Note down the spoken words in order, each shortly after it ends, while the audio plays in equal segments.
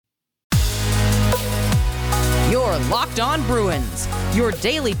Locked On Bruins, your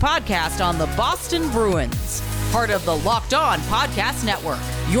daily podcast on the Boston Bruins. Part of the Locked On Podcast Network,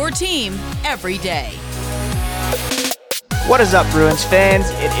 your team every day. What is up, Bruins fans?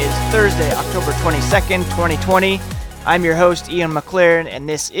 It is Thursday, October 22nd, 2020. I'm your host, Ian McLaren, and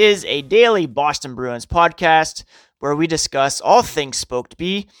this is a daily Boston Bruins podcast where we discuss all things Spoked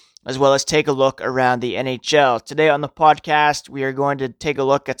B, as well as take a look around the NHL. Today on the podcast, we are going to take a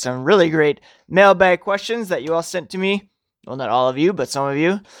look at some really great mailbag questions that you all sent to me. Well, not all of you, but some of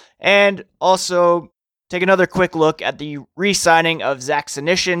you. And also take another quick look at the re-signing of Zach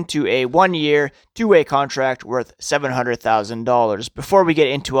Senyshyn to a one-year, two-way contract worth $700,000. Before we get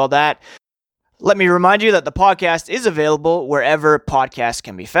into all that, let me remind you that the podcast is available wherever podcasts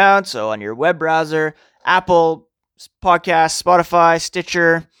can be found. So on your web browser, Apple Podcasts, Spotify,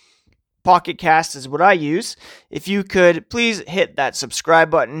 Stitcher, Pocket Cast is what I use. If you could please hit that subscribe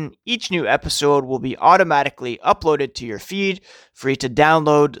button. Each new episode will be automatically uploaded to your feed, free to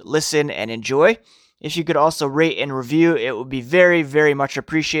download, listen, and enjoy. If you could also rate and review, it would be very, very much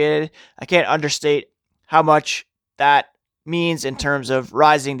appreciated. I can't understate how much that means in terms of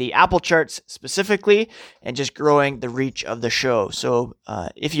rising the Apple charts specifically and just growing the reach of the show. So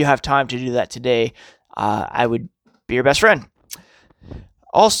if you have time to do that today, I would be your best friend.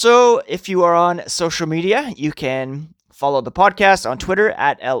 Also, if you are on social media, you can follow the podcast on Twitter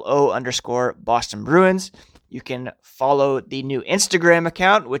at LO_Boston Bruins. You can follow the new Instagram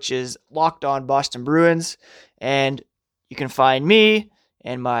account, which is Locked On Boston Bruins. And you can find me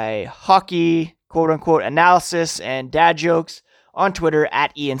and my hockey, quote-unquote, analysis and dad jokes on Twitter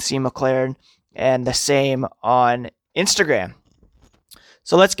at Ian C. McLaren, and the same on Instagram.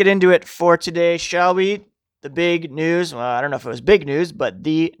 So let's get into it for today, shall we? The big news, well, I don't know if it was big news, but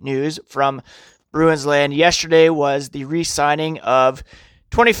the news from Bruins land yesterday was the re-signing of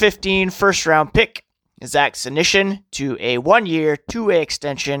 2015 first-round pick Zach Senyshyn to a one-year, two-way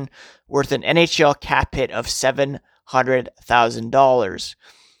extension worth an NHL cap hit of $700,000.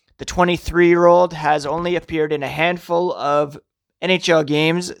 The 23-year-old has only appeared in a handful of NHL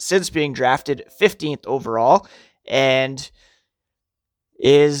games since being drafted 15th overall and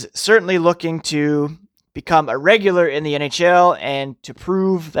is certainly looking to become a regular in the NHL and to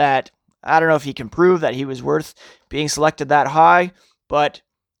prove that, I don't know if he can prove that he was worth being selected that high, but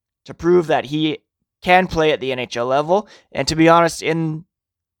to prove that he can play at the NHL level. And to be honest, in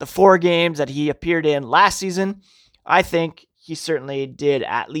the 4 games that he appeared in last season, I think he certainly did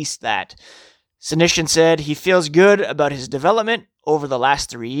at least that. Senyshyn said he feels good about his development over the last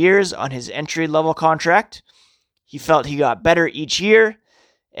 3 years on his entry-level contract. He felt he got better each year,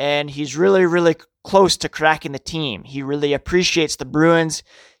 and he's really, really close to cracking the team. He really appreciates the Bruins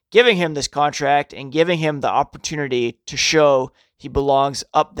giving him this contract and giving him the opportunity to show he belongs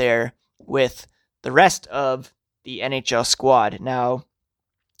up there with the rest of the NHL squad. Now,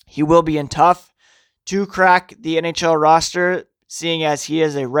 he will be in tough to crack the NHL roster, seeing as he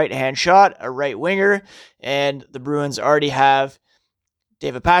is a right-hand shot, a right winger, and the Bruins already have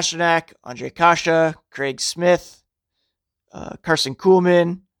David Pastrnak, Ondrej Kase, Craig Smith, Carson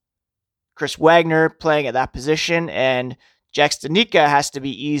Kuhlman, Chris Wagner playing at that position, and Jack Studnicka has to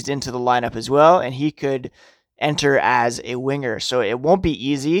be eased into the lineup as well, and he could enter as a winger. So it won't be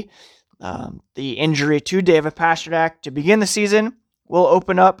easy. The injury to David Pastrnak to begin the season will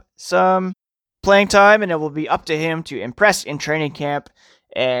open up some playing time, and it will be up to him to impress in training camp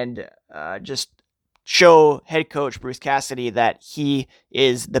and just show head coach Bruce Cassidy that he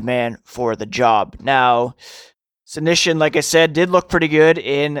is the man for the job. Now, Senyshyn, like I said, did look pretty good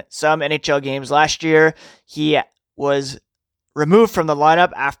in some NHL games last year. He was removed from the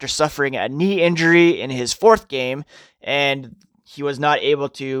lineup after suffering a knee injury in his 4th game, and he was not able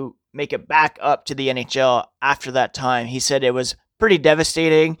to make it back up to the NHL after that time. He said it was pretty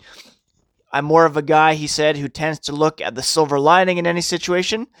devastating. I'm more of a guy, he said, who tends to look at the silver lining in any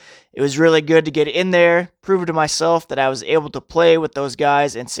situation. It was really good to get in there, prove to myself that I was able to play with those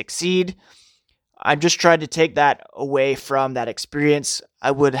guys and succeed. I'm just trying to take that away from that experience. I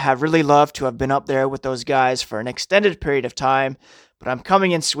would have really loved to have been up there with those guys for an extended period of time, but I'm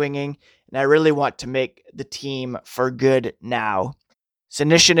coming in swinging, and I really want to make the team for good now.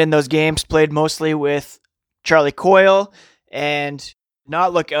 Senyshyn in those games played mostly with Charlie Coyle and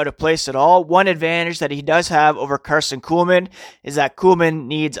not look out of place at all. One advantage that he does have over Carson Kuhlman is that Kuhlman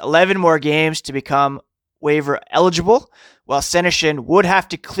needs 11 more games to become waiver eligible, while Senyshyn would have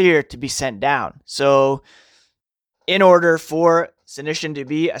to clear to be sent down. So in order for Senyshyn to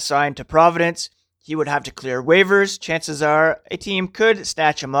be assigned to Providence, he would have to clear waivers. Chances are a team could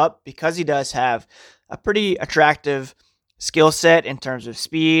snatch him up because he does have a pretty attractive skill set in terms of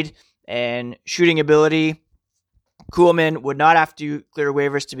speed and shooting ability. Kuhlman would not have to clear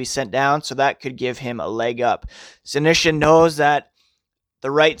waivers to be sent down, so that could give him a leg up. Senyshyn knows that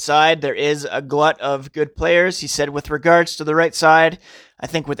the right side, there is a glut of good players. He said with regards to the right side, I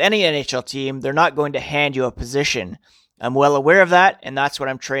think with any NHL team, they're not going to hand you a position. I'm well aware of that, and that's what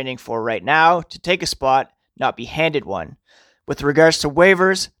I'm training for right now, to take a spot, not be handed one. With regards to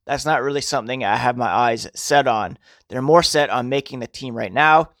waivers, that's not really something I have my eyes set on. They're more set on making the team right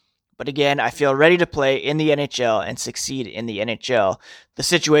now. But again, I feel ready to play in the NHL and succeed in the NHL. The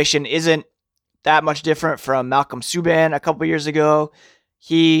situation isn't that much different from Malcolm Subban a couple years ago.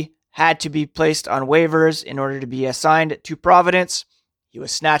 He had to be placed on waivers in order to be assigned to Providence. He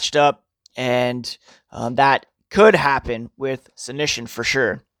was snatched up, and that could happen with Senyshyn for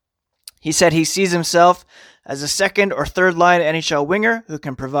sure. He said he sees himself as a second or third line NHL winger who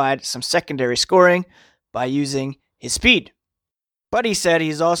can provide some secondary scoring by using his speed. But he said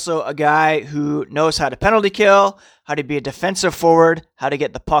he's also a guy who knows how to penalty kill, how to be a defensive forward, how to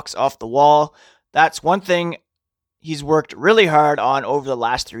get the pucks off the wall. That's one thing he's worked really hard on over the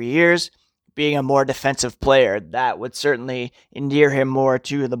last 3 years, being a more defensive player. That would certainly endear him more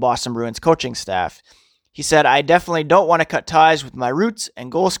to the Boston Bruins coaching staff. He said, I definitely don't want to cut ties with my roots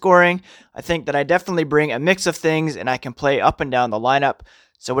and goal scoring. I think that I definitely bring a mix of things and I can play up and down the lineup.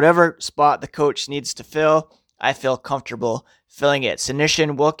 So whatever spot the coach needs to fill, I feel comfortable filling it.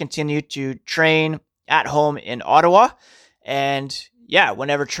 Senyshyn will continue to train at home in Ottawa. And yeah,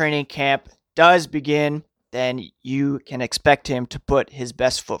 whenever training camp does begin, then you can expect him to put his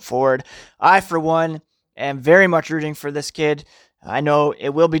best foot forward. I, for one, am very much rooting for this kid. I know it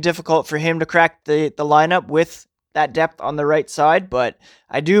will be difficult for him to crack the lineup with that depth on the right side, but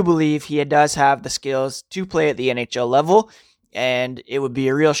I do believe he does have the skills to play at the NHL level, and it would be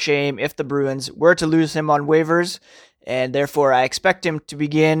a real shame if the Bruins were to lose him on waivers, and therefore I expect him to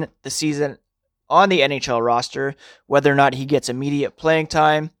begin the season on the NHL roster, whether or not he gets immediate playing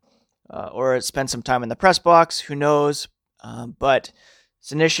time or spend some time in the press box, who knows, but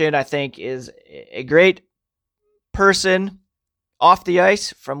Senyshyn, I think, is a great person off the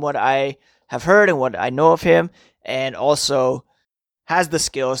ice from what I have heard and what I know of him, and also has the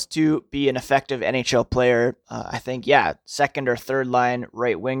skills to be an effective NHL player. I think, second or third line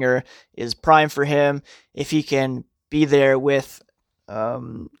right winger is prime for him. If he can be there with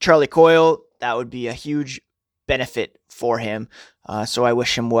Charlie Coyle, that would be a huge benefit for him. So I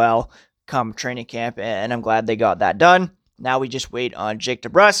wish him well come training camp, and I'm glad they got that done. Now we just wait on Jake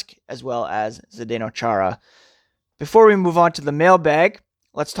DeBrusk as well as Zdeno Chara. Before we move on to the mailbag,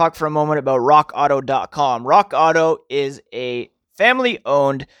 let's talk for a moment about RockAuto.com. Rock Auto is a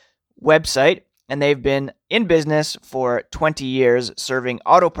family-owned website, and they've been in business for 20 years serving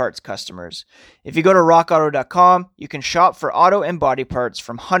auto parts customers. If you go to RockAuto.com, you can shop for auto and body parts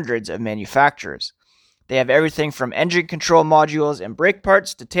from hundreds of manufacturers. They have everything from engine control modules and brake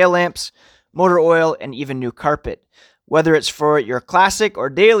parts to tail lamps, motor oil, and even new carpet. Whether it's for your classic or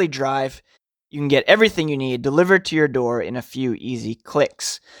daily drive, you can get everything you need delivered to your door in a few easy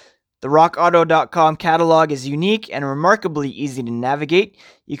clicks. The RockAuto.com catalog is unique and remarkably easy to navigate.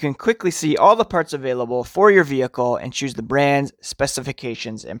 You can quickly see all the parts available for your vehicle and choose the brands,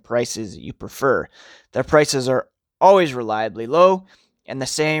 specifications, and prices you prefer. Their prices are always reliably low, and the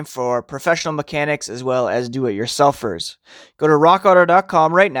same for professional mechanics as well as do-it-yourselfers. Go to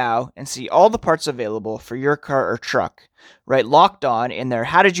RockAuto.com right now and see all the parts available for your car or truck. Write Locked On in their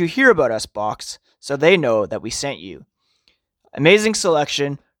How Did You Hear About Us box so they know that we sent you. Amazing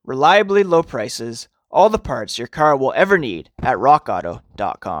selection, reliably low prices, all the parts your car will ever need at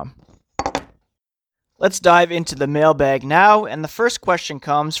RockAuto.com. Let's dive into the mailbag now, and the first question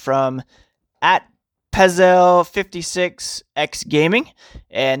comes from @Pezel56xgaming,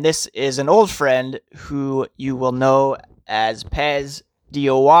 and this is an old friend who you will know as Pez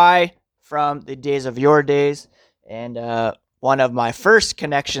DOY from the days of your days, and one of my first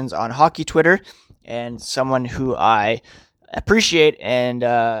connections on hockey Twitter, and someone who I appreciate and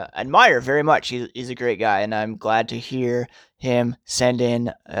admire very much. He's a great guy, and I'm glad to hear him send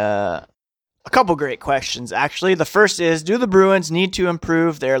in a couple great questions, actually. The first is, do the Bruins need to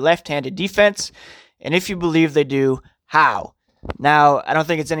improve their left-handed defense? And if you believe they do, how? Now, I don't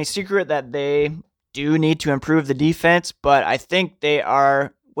think it's any secret that they do need to improve the defense, but I think they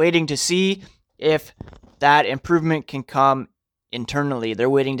are waiting to see if that improvement can come internally.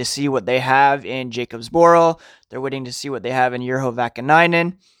 They're waiting to see what they have in Jacob Zboril. They're waiting to see what they have in Urho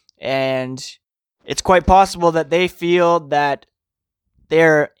Vakanainen. And it's quite possible that they feel that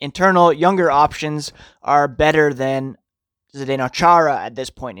their internal younger options are better than Zdeno Chara at this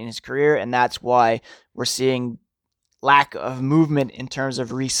point in his career, and that's why we're seeing lack of movement in terms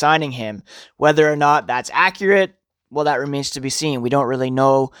of re-signing him. Whether or not that's accurate, well, that remains to be seen. We don't really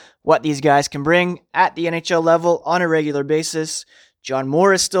know what these guys can bring at the NHL level on a regular basis. John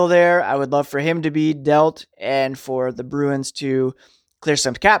Moore is still there. I would love for him to be dealt and for the Bruins to clear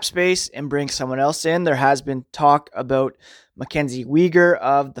some cap space and bring someone else in. There has been talk about Mackenzie Weegar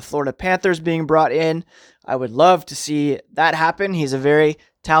of the Florida Panthers being brought in. I would love to see that happen. He's a very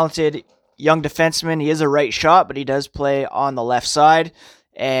talented young defenseman. He is a right shot, but he does play on the left side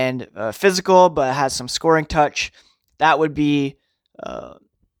and physical, but has some scoring touch. That would be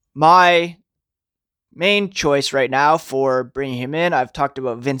my main choice right now for bringing him in. I've talked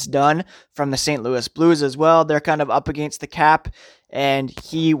about Vince Dunn from the St. Louis Blues as well. They're kind of up against the cap, and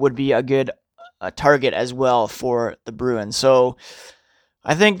he would be a good target as well for the Bruins. So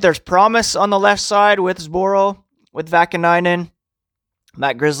I think there's promise on the left side with Zboril, with Vakanainen.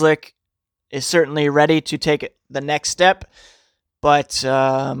 Matt Grzelcyk is certainly ready to take the next step, but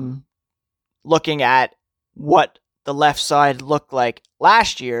looking at what the left side looked like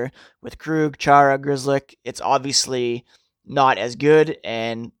last year with Krug, Chara, Grzelcyk, it's obviously not as good,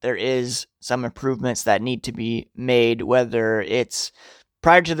 and there is some improvements that need to be made, whether it's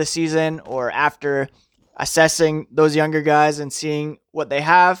prior to the season or after assessing those younger guys and seeing what they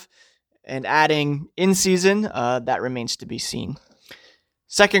have and adding in season. That remains to be seen.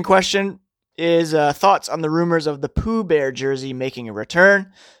 Second question is thoughts on the rumors of the Pooh Bear jersey making a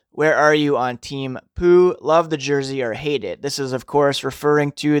return. Where are you on Team Pooh? Love the jersey or hate it? This is, of course,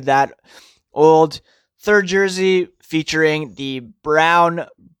 referring to that old third jersey featuring the brown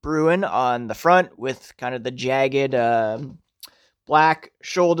Bruin on the front with kind of the jagged black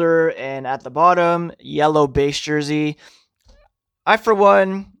shoulder and at the bottom, yellow base jersey. I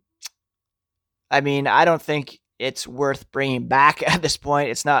don't think it's worth bringing back at this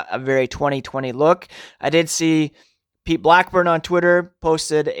point. It's not a very 2020 look. I did see Pete Blackburn on Twitter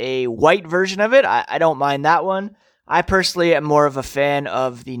posted a white version of it. I don't mind that one. I personally am more of a fan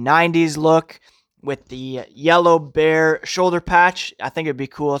of the 90s look with the yellow bear shoulder patch. I think it'd be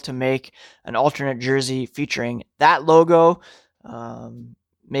cool to make an alternate jersey featuring that logo.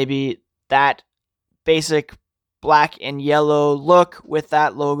 Maybe that basic black and yellow look with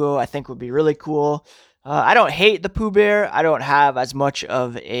that logo I think would be really cool. I don't hate the Pooh Bear. I don't have as much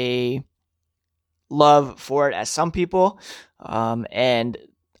of a love for it as some people. And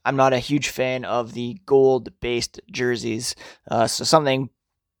I'm not a huge fan of the gold-based jerseys. So something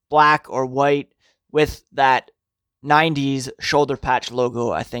black or white with that 90s shoulder patch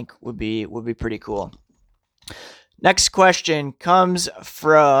logo I think would be pretty cool. Next question comes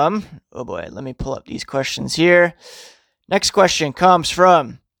from, oh boy, let me pull up these questions here. Next question comes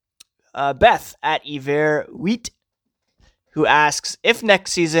from Beth at Iver Wheat, who asks, if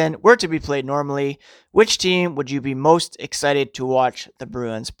next season were to be played normally, which team would you be most excited to watch the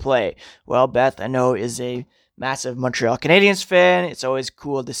Bruins play? Well, Beth, I know, is a massive Montreal Canadiens fan. It's always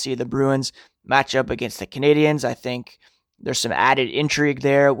cool to see the Bruins match up against the Canadiens. I think there's some added intrigue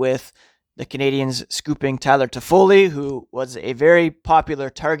there with the Canadiens scooping Tyler Toffoli, who was a very popular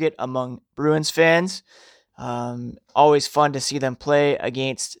target among Bruins fans. Always fun to see them play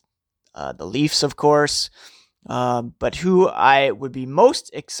against the Leafs, of course. But who I would be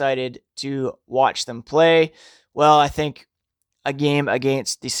most excited to watch them play, well, I think a game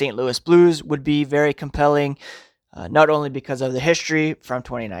against the St. Louis Blues would be very compelling, not only because of the history from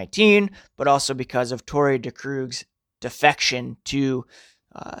 2019, but also because of Torrey DeKrug's defection to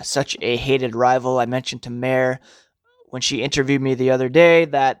such a hated rival. I mentioned to Mare when she interviewed me the other day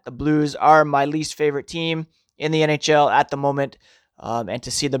that the Blues are my least favorite team in the NHL at the moment. And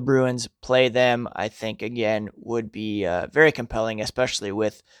to see the Bruins play them, I think, again, would be very compelling, especially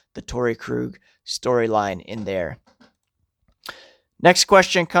with the Torrey Krug storyline in there. Next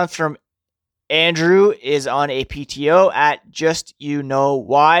question comes from Andrew, is on a PTO at Just You Know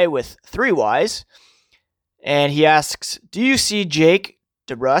Why with 3 Ys. And he asks, do you see Jake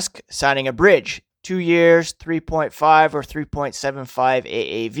DeBrusk signing a bridge, 2 years, 3.5 or 3.75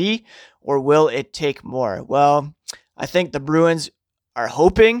 AAV, or will it take more? Well, I think the Bruins are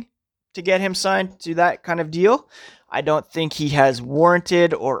hoping to get him signed to that kind of deal. I don't think he has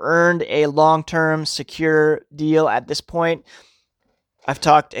warranted or earned a long-term secure deal at this point. I've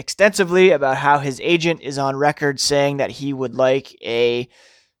talked extensively about how his agent is on record saying that he would like a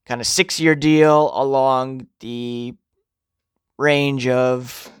kind of 6-year deal along the range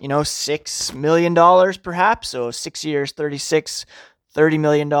of, $6 million perhaps. So 6 years, $30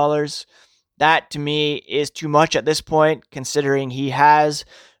 million. That, to me, is too much at this point, considering he has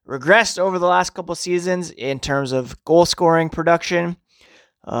regressed over the last couple seasons in terms of goal-scoring production,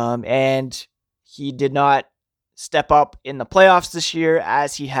 and he did not step up in the playoffs this year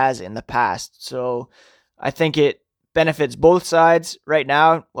as he has in the past. So I think it benefits both sides right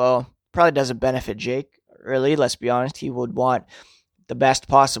now. Well, probably doesn't benefit Jake, really, let's be honest. He would want the best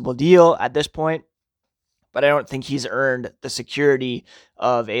possible deal at this point, but I don't think he's earned the security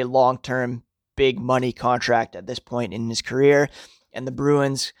of a long-term big money contract at this point in his career. And the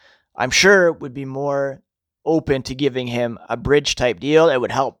Bruins, I'm sure, would be more open to giving him a bridge type deal. It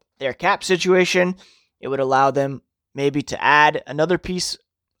would help their cap situation. It would allow them maybe to add another piece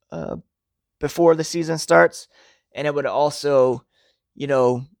before the season starts. And it would also,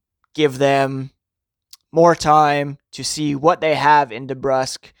 give them more time to see what they have in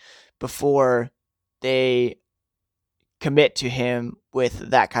DeBrusk before they commit to him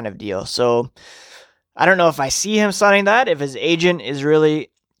with that kind of deal. So I don't know if I see him signing that. If his agent is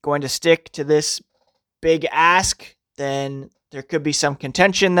really going to stick to this big ask, then there could be some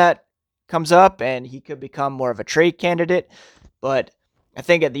contention that comes up and he could become more of a trade candidate. But I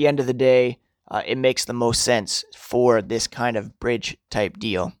think at the end of the day, it makes the most sense for this kind of bridge type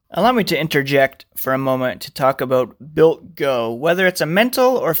deal. Allow me to interject for a moment to talk about Built Go. Whether it's a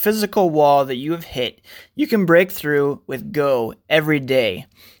mental or physical wall that you have hit, you can break through with Go every day.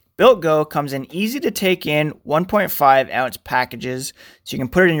 Built Go comes in easy to take in 1.5 ounce packages, so you can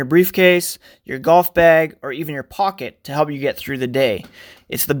put it in your briefcase, your golf bag, or even your pocket to help you get through the day.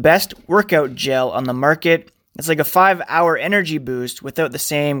 It's the best workout gel on the market. It's like a 5-hour energy boost without the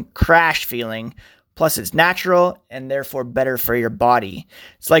same crash feeling. Plus, it's natural and therefore better for your body.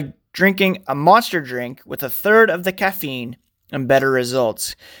 It's like drinking a Monster drink with a third of the caffeine and better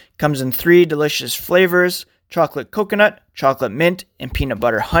results. Comes in 3 delicious flavors: chocolate coconut, chocolate mint, and peanut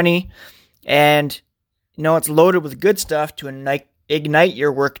butter honey. And it's loaded with good stuff to ignite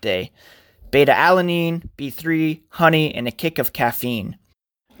your workday. Beta-alanine, B3, honey, and a kick of caffeine.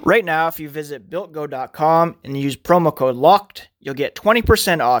 Right now, if you visit BuiltGo.com and use promo code LOCKED, you'll get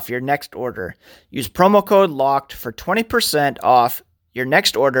 20% off your next order. Use promo code LOCKED for 20% off your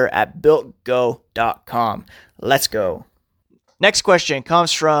next order at BuiltGo.com. Let's go. Next question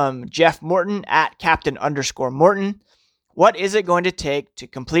comes from Jeff Morton at Captain_Morton. What is it going to take to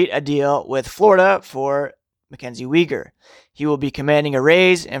complete a deal with Florida for Mackenzie Weegar? He will be commanding a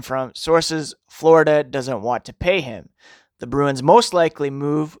raise, and from sources, Florida doesn't want to pay him. The Bruins' most likely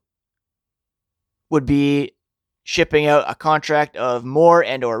move would be shipping out a contract of Moore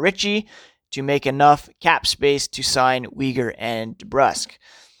and or Ritchie to make enough cap space to sign Weegar and DeBrusk.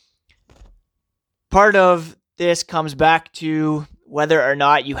 Part of this comes back to whether or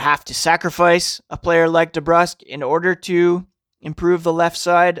not you have to sacrifice a player like DeBrusk in order to improve the left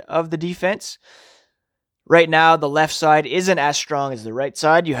side of the defense. Right now, the left side isn't as strong as the right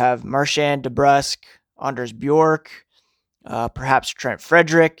side. You have Marchand, DeBrusk, Anders Bjork, perhaps Trent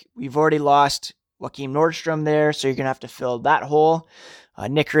Frederick. We've already lost Joakim Nordstrom there, so you're going to have to fill that hole.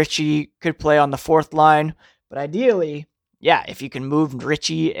 Nick Ritchie could play on the fourth line, but ideally, if you can move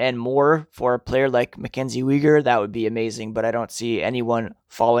Ritchie and Moore for a player like Mackenzie Weegar, that would be amazing, but I don't see anyone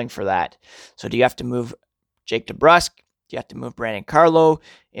falling for that. So do you have to move Jake DeBrusk? Do you have to move Brandon Carlo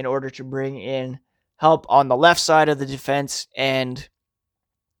in order to bring in help on the left side of the defense and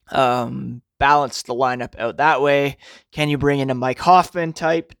balance the lineup out that way? Can you bring in a Mike Hoffman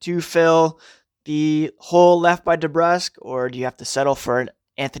type to fill the hole left by DeBrusk, or do you have to settle for an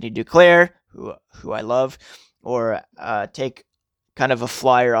Anthony Duclair, who I love, or take kind of a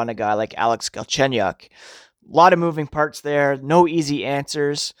flyer on a guy like Alex Galchenyuk? A lot of moving parts there, no easy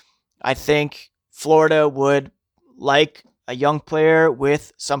answers. I think Florida would like a young player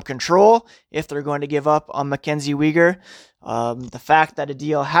with some control if they're going to give up on Mackenzie Weegar. The fact that a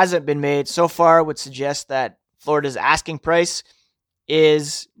deal hasn't been made so far would suggest that Florida's asking price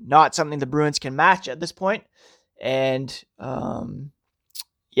is not something the Bruins can match at this point. And I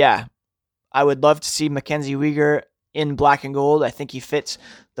would love to see Mackenzie Weegar in black and gold. I think he fits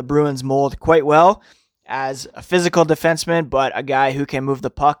the Bruins mold quite well as a physical defenseman, but a guy who can move the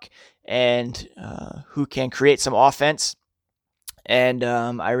puck and who can create some offense. And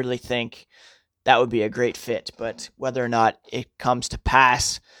I really think that would be a great fit. But whether or not it comes to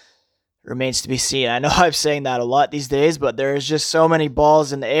pass remains to be seen. I know I'm saying that a lot these days, but there's just so many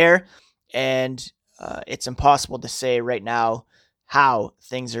balls in the air, and it's impossible to say right now how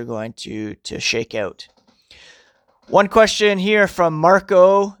things are going to shake out. One question here from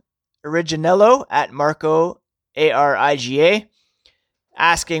Marco Originello at Marco ARIGA,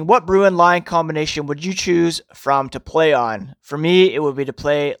 asking, what Bruin line combination would you choose from to play on? For me, it would be to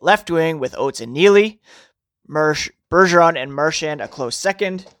play left wing with Oates and Neely, Bergeron and Marchand a close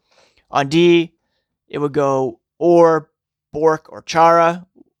second. On D, it would go Bork or Chara.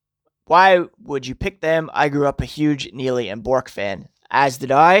 Why would you pick them? I grew up a huge Neely and Bork fan, as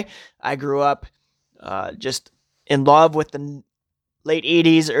did I. I grew up just in love with the late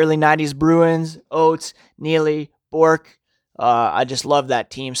 80s, early 90s Bruins, Oates, Neely, Bourque. I just love that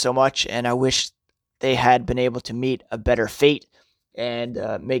team so much, and I wish they had been able to meet a better fate and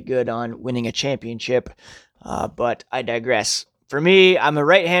make good on winning a championship. But I digress. For me, I'm a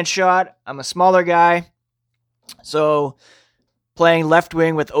right-hand shot. I'm a smaller guy. So playing left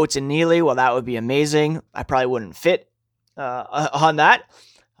wing with Oates and Neely, well, that would be amazing. I probably wouldn't fit on that.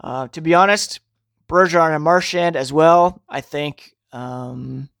 To be honest, Bergeron and Marchand as well. I think, I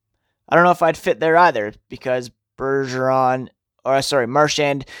don't know if I'd fit there either, because Marchand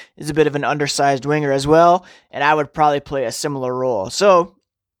is a bit of an undersized winger as well, and I would probably play a similar role. So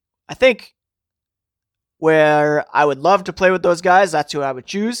I think where I would love to play with those guys, that's who I would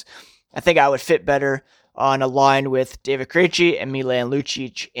choose. I think I would fit better on a line with David Krejci and Milan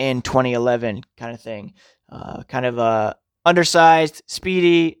Lucic in 2011 kind of thing. Kind of a undersized,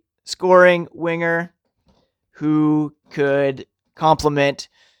 speedy, scoring winger who could complement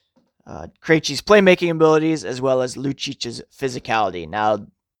Krejci's playmaking abilities as well as Lucic's physicality. Now,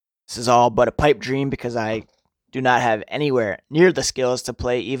 this is all but a pipe dream because I do not have anywhere near the skills to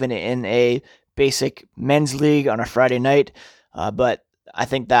play even in a basic men's league on a Friday night, but I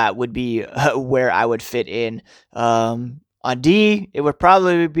think that would be where I would fit in. On D, it would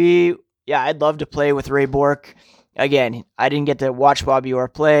probably be, I'd love to play with Ray Bourque. Again, I didn't get to watch Bobby Orr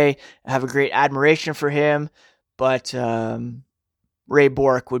play. I have a great admiration for him, but Ray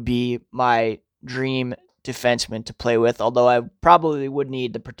Bourque would be my dream defenseman to play with, although I probably would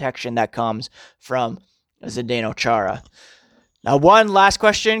need the protection that comes from Zdeno Chara. Now, one last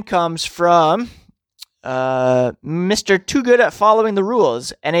question comes from Mr. Too Good at Following the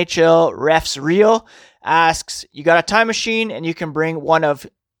Rules. NHL Refs Real asks, you got a time machine and you can bring one of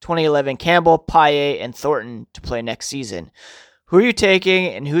 2011 Campbell, Paille, and Thornton to play next season. Who are you taking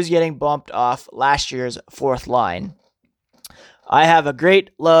and who's getting bumped off last year's fourth line? I have a great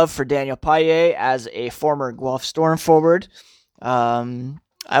love for Daniel Paille as a former Guelph Storm forward. I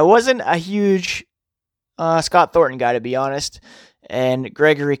wasn't a huge Scott Thornton guy, to be honest. And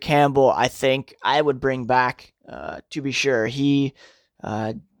Gregory Campbell, I think I would bring back, to be sure. He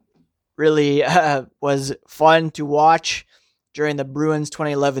really was fun to watch during the Bruins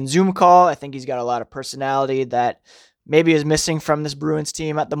 2011 Zoom call. I think he's got a lot of personality that maybe is missing from this Bruins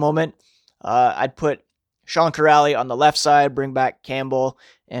team at the moment. I'd put Sean Corrali on the left side, bring back Campbell,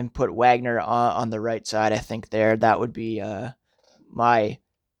 and put Wagner on the right side. I think that would be my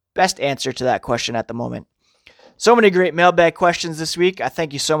best answer to that question at the moment. So many great mailbag questions this week. I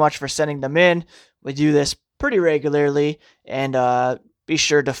thank you so much for sending them in. We do this pretty regularly, and be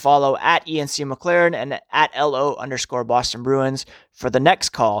sure to follow at ENC McLaren and at LO_Boston Bruins for the next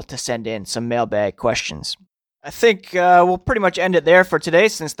call to send in some mailbag questions. I think we'll pretty much end it there for today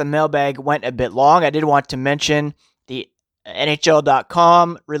since the mailbag went a bit long. I did want to mention the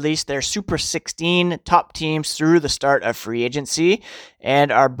NHL.com released their Super 16 top teams through the start of free agency,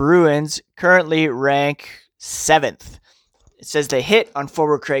 and our Bruins currently rank 7th. It says they hit on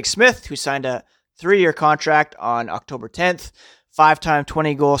forward Craig Smith, who signed a 3-year contract on October 10th. 5-time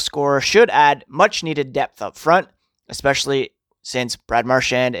 20-goal scorer should add much-needed depth up front, especially since Brad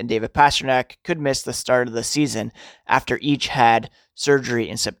Marchand and David Pastrnak could miss the start of the season after each had surgery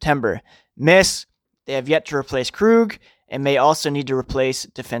in September. They have yet to replace Krug and may also need to replace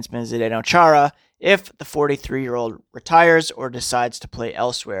defenseman Zdeno Chara if the 43-year-old retires or decides to play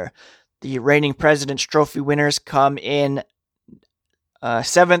elsewhere. The reigning President's Trophy winners come in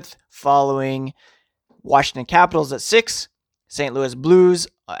 7th, following Washington Capitals at 6th, St. Louis Blues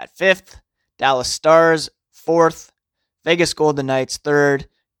at 5th, Dallas Stars 4th, Vegas Golden Knights 3rd,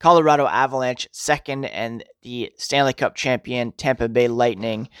 Colorado Avalanche 2nd, and the Stanley Cup champion Tampa Bay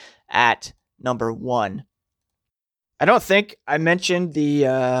Lightning at number 1. I don't think I mentioned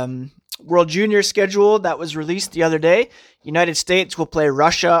the World Junior schedule that was released the other day. United States will play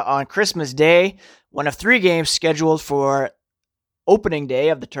Russia on Christmas Day, one of 3 games scheduled for opening day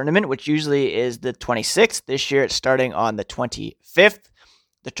of the tournament, which usually is the 26th. This year it's starting on the 25th.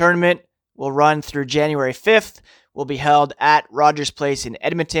 The tournament will run through January 5th, will be held at Rogers Place in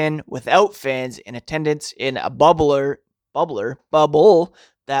Edmonton without fans in attendance in a bubble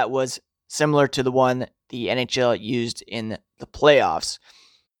that was similar to the one the NHL used in the playoffs.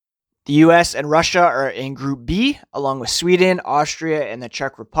 The US and Russia are in Group B, along with Sweden, Austria, and the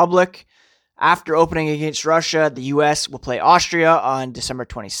Czech Republic. After opening against Russia, the US will play Austria on December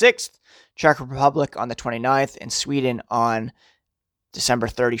 26th, Czech Republic on the 29th, and Sweden on December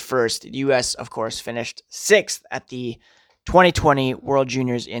 31st. The US, of course, finished 6th at the 2020 World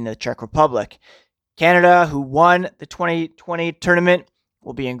Juniors in the Czech Republic. Canada, who won the 2020 tournament,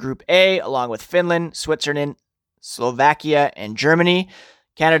 will be in Group A, along with Finland, Switzerland, Slovakia and Germany.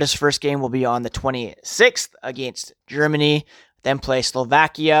 Canada's first game will be on the 26th against Germany, then play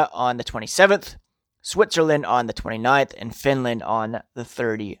Slovakia on the 27th, Switzerland on the 29th, and Finland on the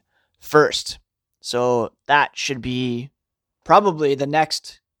 31st. So that should be probably the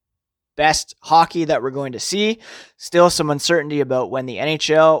next best hockey that we're going to see. Still some uncertainty about when the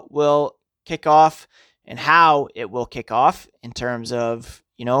NHL will kick off and how it will kick off in terms of,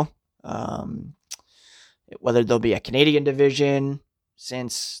 whether there'll be a Canadian division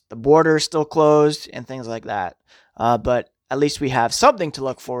since the border is still closed and things like that. But at least we have something to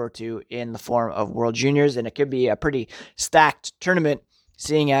look forward to in the form of World Juniors, and it could be a pretty stacked tournament,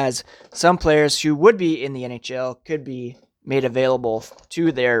 seeing as some players who would be in the NHL could be made available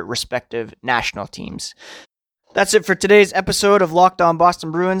to their respective national teams. That's it for today's episode of Locked On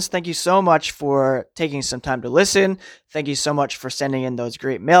Boston Bruins. Thank you so much for taking some time to listen. Thank you so much for sending in those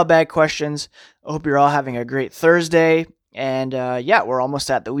great mailbag questions. I hope you're all having a great Thursday. And we're almost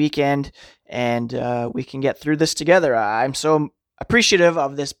at the weekend, and we can get through this together. I'm so appreciative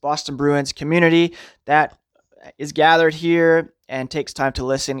of this Boston Bruins community that is gathered here and takes time to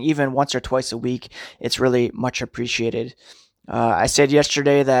listen, even once or twice a week. It's really much appreciated. I said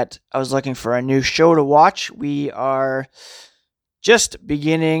yesterday that I was looking for a new show to watch. We are just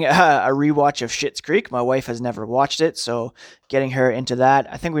beginning a rewatch of Schitt's Creek. My wife has never watched it, so getting her into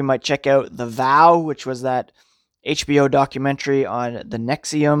that. I think we might check out The Vow, which was that HBO documentary on the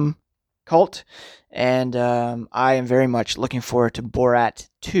NXIVM cult. And I am very much looking forward to Borat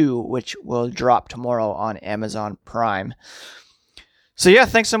 2, which will drop tomorrow on Amazon Prime. So yeah,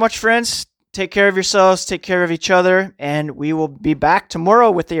 thanks so much, friends. Take care of yourselves, take care of each other, and we will be back tomorrow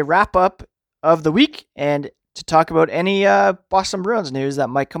with a wrap-up of the week and to talk about any Boston Bruins news that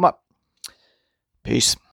might come up. Peace.